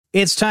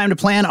It's time to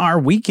plan our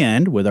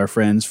weekend with our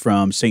friends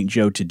from St.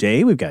 Joe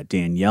today. We've got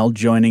Danielle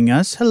joining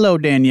us. Hello,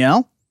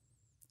 Danielle.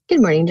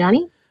 Good morning, Johnny.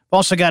 We've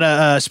also got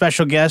a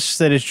special guest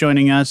that is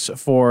joining us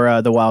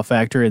for the Wow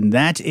Factor, and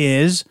that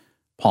is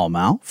Paul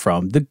Mao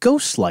from the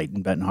Ghost Light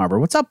in Benton Harbor.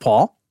 What's up,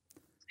 Paul?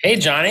 Hey,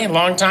 Johnny.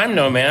 Long time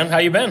no, man. How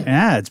you been?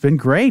 Yeah, it's been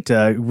great.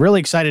 Really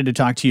excited to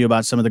talk to you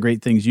about some of the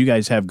great things you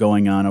guys have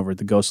going on over at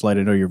the Ghost Light.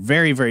 I know you're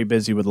very, very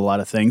busy with a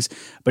lot of things.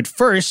 But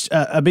first,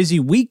 a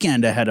busy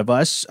weekend ahead of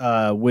us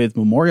with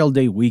Memorial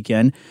Day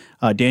weekend.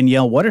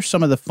 Danielle, what are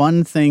some of the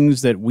fun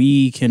things that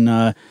we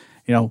can,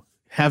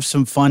 have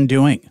some fun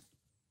doing?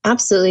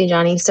 Absolutely,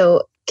 Johnny.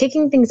 So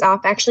kicking things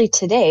off actually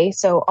today,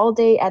 so all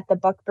day at the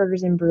Buck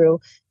Burgers and Brew,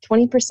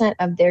 20%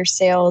 of their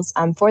sales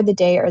for the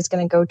day is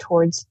going to go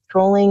towards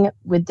Trolling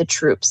with the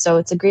Troops. So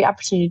it's a great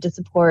opportunity to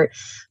support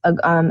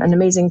an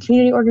amazing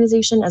community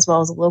organization as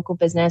well as a local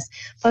business.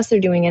 Plus,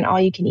 they're doing an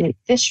all-you-can-eat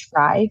fish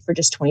fry for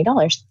just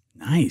 $20.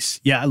 Nice.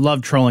 Yeah, I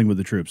love Trolling with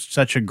the Troops.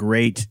 Such a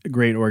great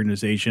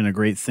organization, a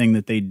great thing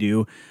that they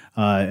do.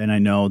 And I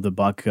know the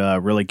Buck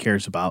really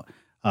cares about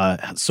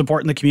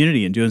supporting the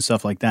community and doing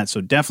stuff like that. So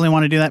definitely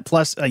want to do that.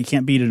 Plus, you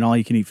can't beat an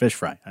all-you-can-eat fish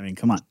fry. I mean,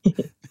 come on.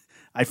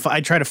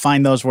 I try to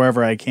find those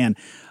wherever I can.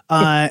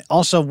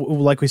 Also,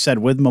 like we said,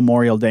 with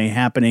Memorial Day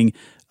happening,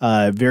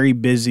 very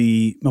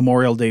busy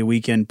Memorial Day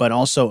weekend, but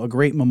also a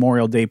great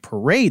Memorial Day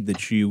parade that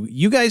do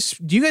you guys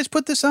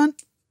put this on?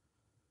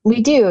 We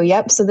do,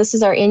 yep. So this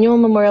is our annual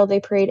Memorial Day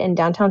parade in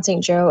downtown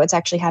St. Joe. It's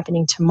actually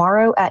happening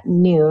tomorrow at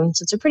noon.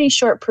 So it's a pretty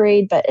short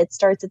parade, but it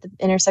starts at the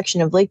intersection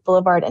of Lake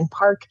Boulevard and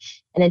Park,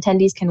 and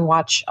attendees can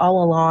watch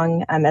all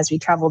along as we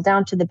travel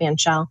down to the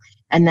bandshell,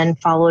 and then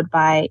followed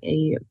by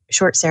a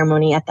short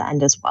ceremony at the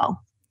end as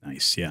well.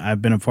 Nice. Yeah,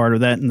 I've been a part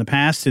of that in the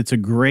past. It's a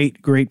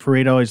great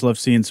parade. I always love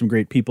seeing some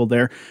great people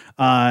there.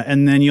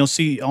 And then you'll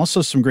see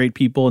also some great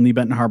people in the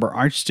Benton Harbor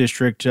Arts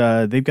District.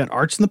 They've got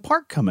Arts in the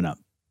Park coming up.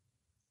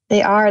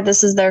 They are.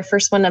 This is their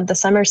first one of the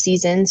summer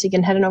season. So you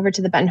can head on over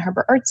to the Benton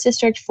Harbor Arts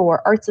District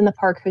for Arts in the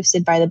Park,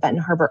 hosted by the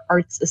Benton Harbor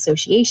Arts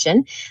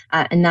Association.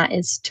 And that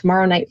is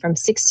tomorrow night from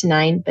 6 to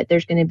 9. But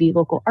there's going to be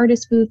local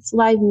artist booths,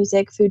 live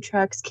music, food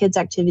trucks, kids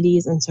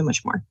activities, and so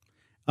much more.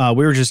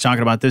 We were just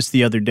talking about this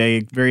the other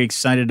day. Very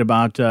excited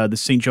about the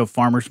St. Joe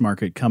Farmers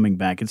Market coming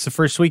back. It's the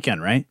first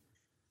weekend, right?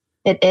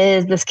 It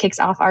is. This kicks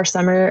off our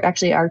summer,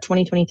 actually our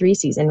 2023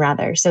 season,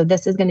 rather. So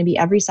this is going to be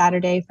every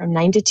Saturday from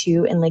 9 to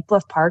 2 in Lake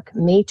Bluff Park,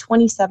 May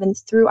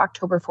 27th through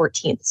October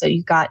 14th. So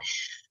you've got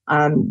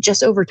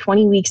just over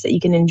 20 weeks that you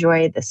can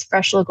enjoy this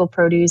fresh local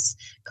produce,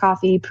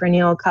 coffee,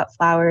 perennial cut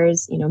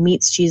flowers,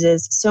 meats,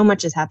 cheeses. So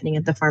much is happening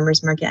at the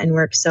farmers market, and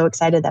we're so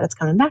excited that it's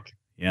coming back.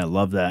 Yeah,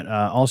 love that.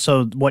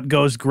 Also, what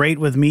goes great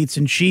with meats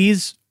and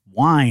cheese?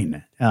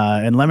 Wine.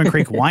 And Lemon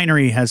Creek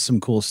Winery has some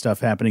cool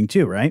stuff happening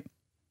too, right?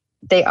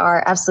 They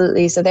are,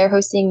 absolutely. So they're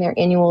hosting their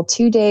annual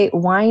 2-day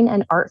wine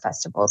and art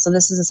festival. So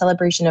this is a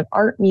celebration of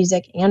art,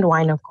 music, and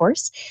wine, of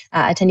course.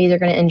 Attendees are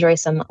going to enjoy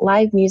some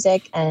live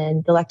music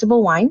and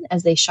delectable wine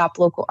as they shop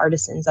local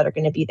artisans that are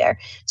going to be there.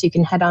 So you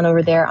can head on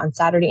over there on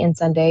Saturday and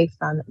Sunday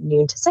from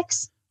noon to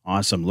 6.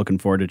 Awesome. Looking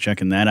forward to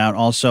checking that out.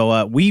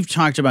 Also, we've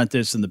talked about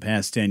this in the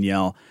past,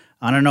 Danielle.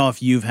 I don't know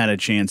if you've had a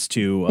chance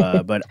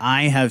to, but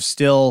I have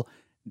still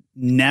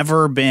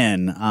never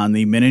been on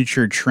the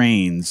miniature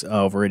trains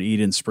over at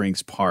Eden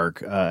Springs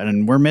Park,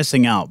 and we're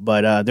missing out,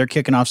 but they're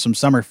kicking off some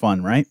summer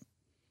fun, right?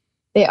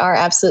 They are,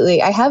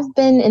 absolutely. I have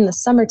been in the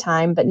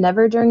summertime, but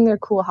never during their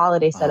cool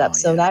holiday setup.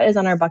 So that is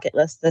on our bucket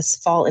list this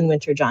fall and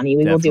winter, Johnny.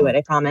 We will do it,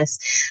 I promise.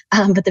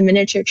 But the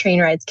miniature train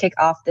rides kick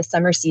off the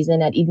summer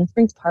season at Eden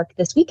Springs Park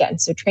this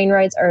weekend. So train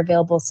rides are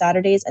available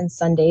Saturdays and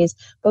Sundays,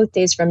 both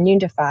days from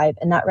noon to 5.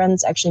 And that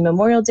runs actually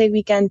Memorial Day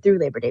weekend through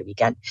Labor Day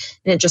weekend.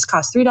 And it just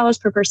costs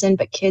 $3 per person,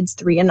 but kids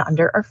 3 and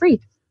under are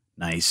free.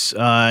 Nice.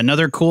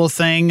 Another cool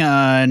thing,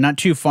 not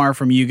too far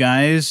from you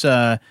guys,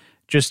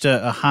 just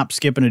a hop,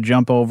 skip, and a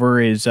jump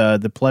over is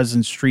the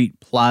Pleasant Street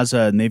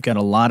Plaza, and they've got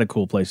a lot of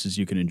cool places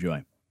you can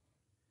enjoy.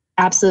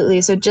 Absolutely.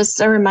 So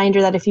just a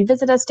reminder that if you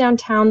visit us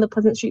downtown, the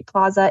Pleasant Street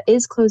Plaza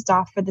is closed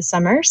off for the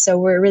summer. So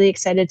we're really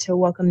excited to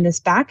welcome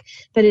this back.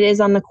 But it is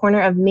on the corner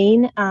of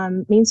Main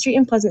Street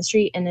and Pleasant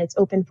Street, and it's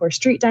open for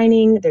street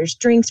dining. There's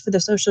drinks for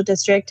the social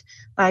district,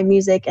 live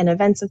music, and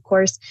events, of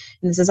course.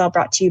 And this is all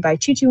brought to you by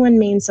 221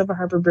 Main, Silver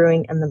Harbor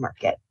Brewing, and the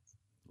Market.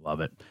 Love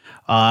it.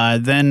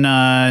 Then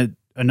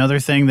another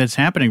thing that's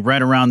happening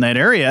right around that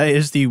area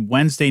is the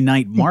Wednesday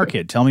night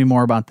market. Tell me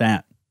more about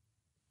that.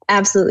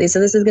 Absolutely. So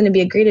this is going to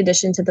be a great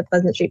addition to the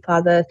Pleasant Street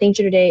Plaza. St.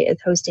 Joe Today is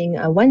hosting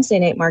a Wednesday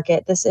night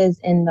market. This is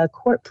in the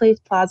Court Place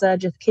Plaza,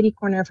 just kitty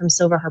corner from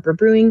Silver Harbor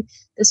Brewing.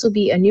 This will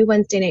be a new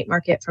Wednesday night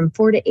market from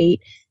 4 to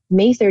 8,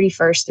 May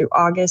 31st through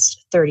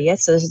August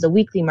 30th. So this is a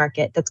weekly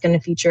market that's going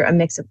to feature a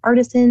mix of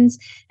artisans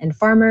and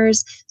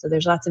farmers. So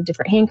there's lots of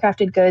different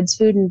handcrafted goods,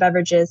 food and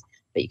beverages,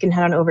 but you can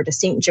head on over to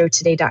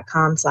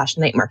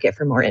stjoetoday.com/night market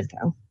for more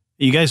info.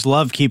 You guys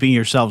love keeping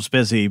yourselves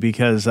busy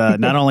because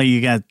not only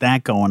you got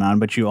that going on,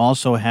 but you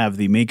also have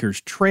the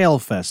Makers Trail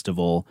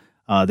Festival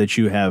that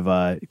you have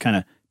kind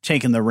of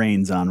taken the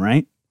reins on,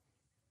 right?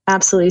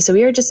 Absolutely. So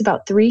we are just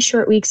about 3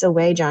 short weeks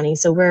away, Johnny.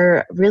 So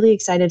we're really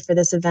excited for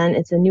this event.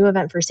 It's a new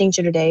event for St.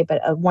 Joe Day,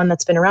 but one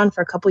that's been around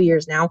for a couple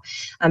years now.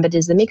 But it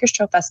is the Makers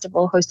Trail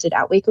Festival hosted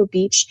at Waco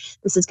Beach.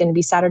 This is going to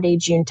be Saturday,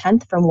 June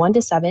 10th from 1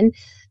 to 7.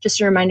 Just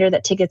a reminder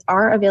that tickets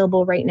are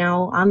available right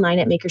now online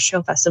at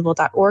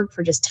makerstrailfestival.org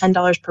for just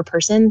 $10 per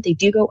person. They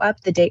do go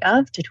up the day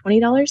of to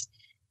 $20.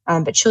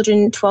 But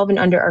children 12 and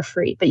under are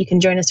free. But you can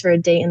join us for a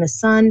day in the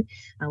sun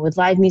with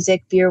live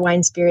music, beer,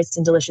 wine, spirits,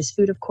 and delicious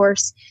food, of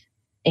course.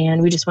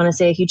 And we just want to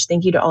say a huge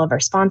thank you to all of our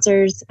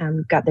sponsors.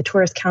 We've got the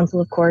Tourist Council,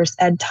 of course,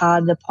 Ed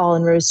Todd, the Paul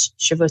and Rose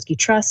Shavosky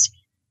Trust,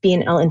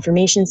 B&L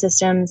Information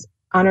Systems,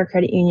 Honor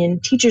Credit Union,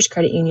 Teachers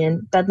Credit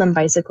Union, Bedlam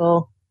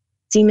Bicycle,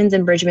 Siemens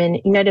and Bridgman,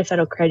 United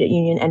Federal Credit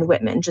Union, and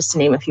Whitman, just to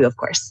name a few, of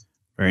course.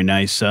 Very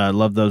nice.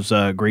 Love those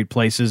great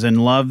places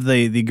and love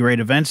the great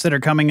events that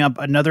are coming up.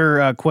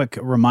 Another quick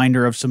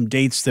reminder of some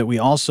dates that we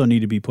also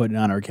need to be putting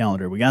on our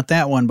calendar. We got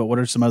that one, but what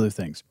are some other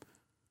things?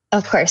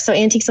 Of course. So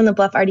Antiques on the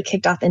Bluff already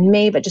kicked off in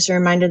May, but just a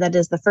reminder that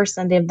is the first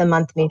Sunday of the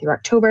month, May through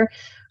October.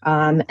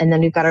 And then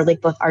we've got our Lake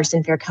Bluff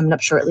Artisan Fair coming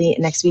up shortly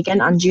next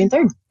weekend on June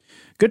 3rd.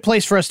 Good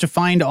place for us to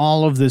find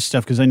all of this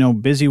stuff because I know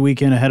busy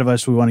weekend ahead of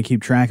us. We want to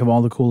keep track of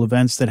all the cool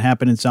events that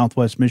happen in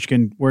Southwest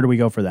Michigan. Where do we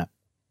go for that?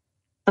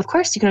 Of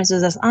course, you can also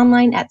visit us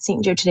online at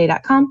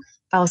stjoetoday.com,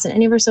 follow us on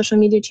any of our social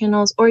media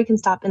channels, or you can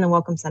stop in the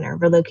Welcome Center.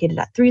 We're located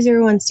at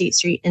 301 State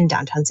Street in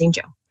downtown St.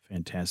 Joe.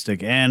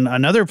 Fantastic. And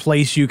another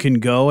place you can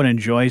go and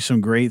enjoy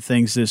some great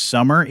things this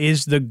summer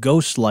is the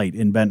Ghost Light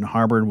in Benton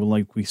Harbor.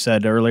 Like we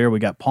said earlier, we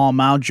got Paul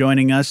Mao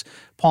joining us.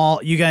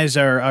 Paul, you guys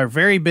are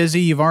very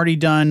busy. You've already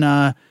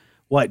done,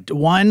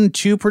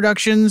 2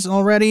 productions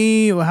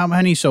already? How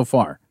many so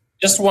far?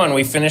 Just one.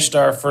 We finished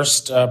our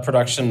first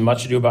production,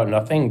 Much Ado About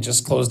Nothing,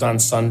 just closed on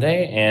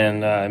Sunday,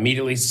 and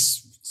immediately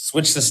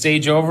switched the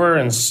stage over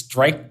and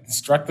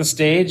struck the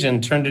stage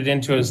and turned it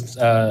into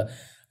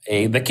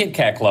the Kit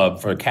Kat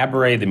Club for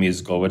Cabaret the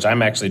Musical, which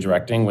I'm actually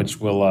directing, which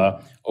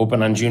will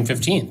open on June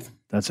 15th.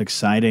 That's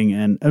exciting.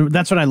 And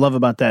that's what I love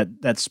about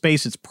that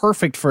space. It's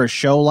perfect for a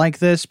show like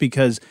this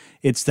because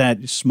it's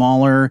that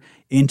smaller,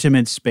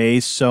 intimate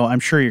space. So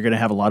I'm sure you're going to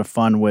have a lot of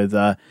fun with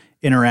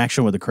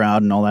interaction with the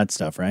crowd and all that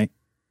stuff, right?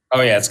 Oh,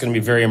 yeah. It's going to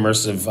be very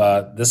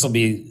immersive. This will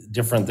be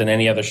different than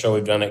any other show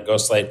we've done at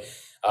Ghostlight.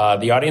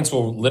 The audience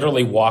will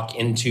literally walk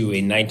into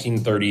a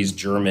 1930s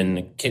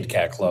German Kit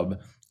Kat Club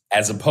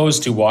as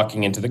opposed to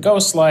walking into the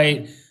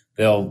Ghostlight.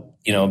 They'll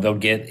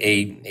get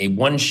a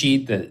one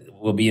sheet that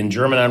will be in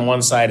German on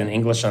one side and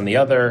English on the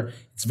other.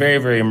 It's very,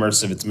 very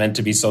immersive. It's meant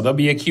to be. So there'll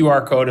be a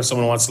QR code if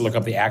someone wants to look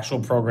up the actual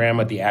program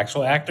with the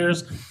actual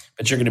actors,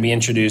 but you're going to be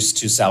introduced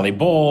to Sally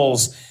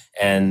Bowles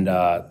and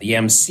the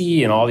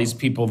MC and all these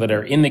people that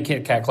are in the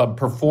Kit Kat Club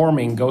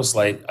performing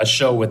Ghostlight, a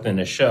show within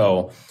a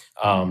show.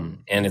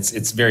 And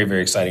it's very,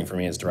 very exciting for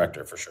me as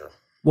director, for sure.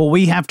 Will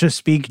we have to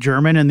speak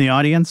German in the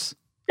audience?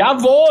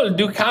 Jawohl,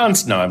 du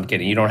kannst. No, I'm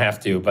kidding. You don't have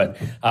to, but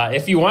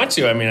if you want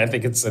to, I mean, I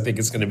think it's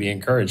going to be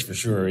encouraged for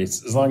sure.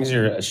 As long as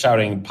you're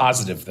shouting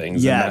positive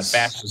things, yes, and not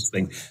fascist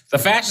thing. The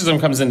fascism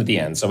comes in at the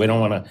end, so we don't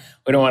want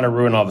to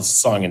ruin all the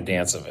song and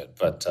dance of it.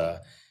 But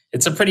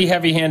it's a pretty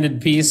heavy-handed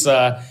piece,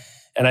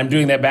 and I'm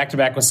doing that back to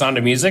back with Sound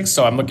of Music.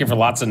 So I'm looking for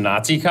lots of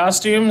Nazi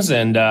costumes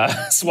and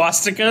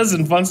swastikas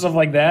and fun stuff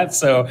like that.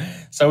 So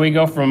we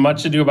go from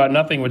Much Ado About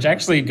Nothing, which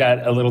actually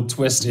got a little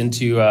twist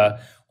into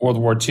World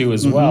War II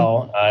as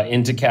well,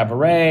 into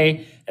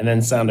Cabaret, and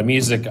then Sound of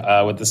Music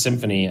with the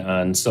Symphony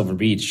on Silver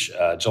Beach,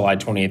 July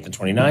 28th and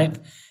 29th.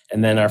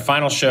 And then our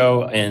final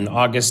show in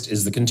August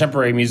is the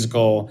contemporary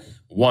musical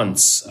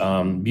Once,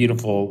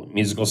 beautiful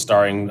musical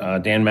starring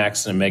Dan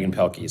Maxon and Megan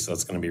Pelkey. So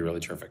that's going to be really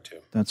terrific too.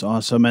 That's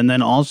awesome. And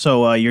then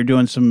also you're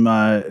doing some,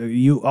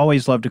 you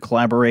always love to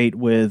collaborate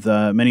with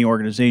many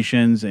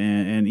organizations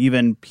and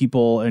even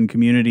people and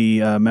community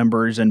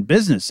members and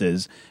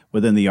businesses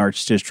within the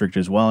Arts District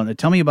as well. And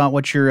tell me about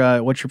what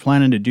you're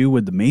planning to do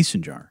with the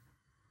Mason Jar.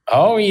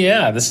 Oh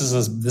yeah, this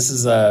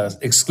is a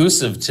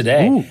exclusive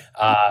today.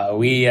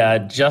 We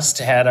just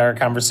had our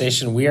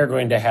conversation. We are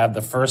going to have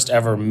the first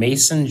ever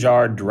Mason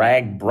Jar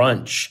drag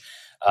brunch.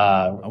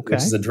 Which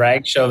is a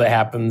drag show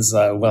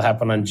that will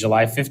happen on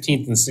July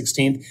 15th and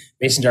 16th.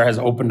 Mason Jar has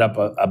opened up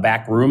a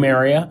back room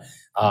area.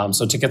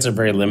 So tickets are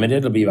very limited.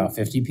 It'll be about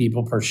 50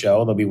 people per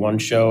show. There'll be one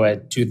show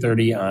at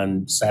 2:30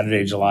 on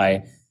Saturday,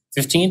 July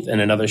 15th, and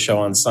another show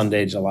on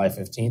Sunday, July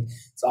 15th.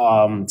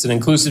 It's an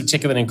inclusive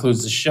ticket that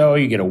includes the show.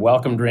 You get a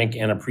welcome drink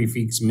and a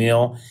prefix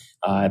meal.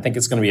 I think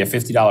it's going to be a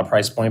 $50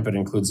 price point, but it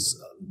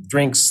includes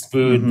drinks,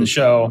 food, the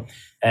show.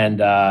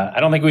 And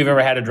I don't think we've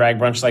ever had a drag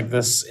brunch like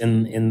this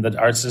in the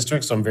Arts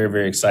District, so I'm very,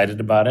 very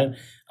excited about it.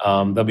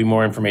 There'll be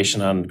more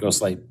information on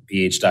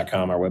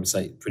ghostlightbh.com, our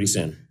website, pretty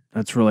soon.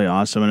 That's really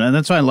awesome. And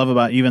that's what I love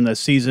about even the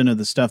season of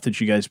the stuff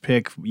that you guys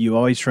pick. You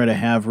always try to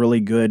have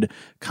really good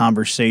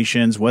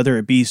conversations, whether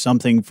it be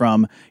something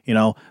from,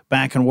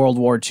 back in World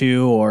War II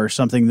or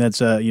something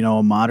that's a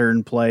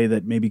modern play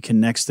that maybe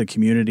connects the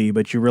community.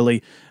 But you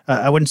really,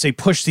 I wouldn't say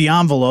push the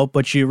envelope,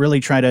 but you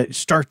really try to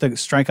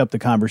strike up the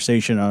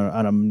conversation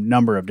on a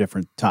number of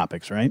different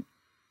topics, right?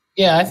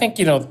 Yeah, I think,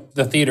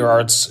 the theater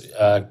arts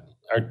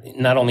are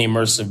not only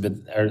immersive, but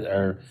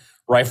are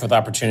rife with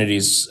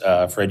opportunities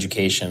for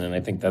education. And I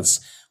think that's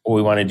what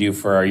we want to do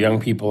for our young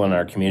people in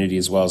our community,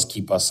 as well as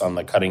keep us on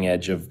the cutting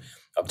edge of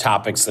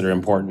topics that are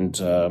important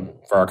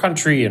for our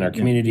country and our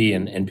community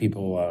and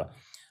people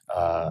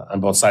on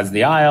both sides of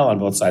the aisle, on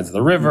both sides of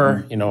the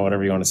river,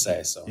 whatever you want to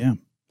say. So yeah.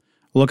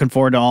 Looking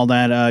forward to all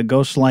that.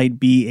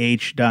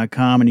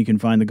 GhostlightBH.com, and you can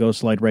find the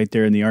Ghostlight right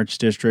there in the Arts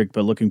District.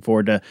 But looking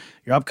forward to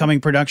your upcoming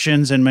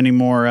productions and many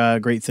more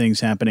great things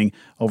happening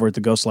over at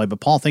the Ghostlight. But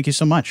Paul, thank you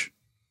so much.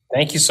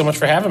 Thank you so much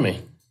for having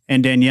me.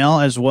 And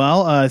Danielle as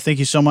well. Thank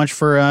you so much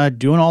for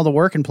doing all the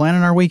work and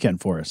planning our weekend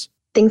for us.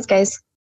 Thanks, guys.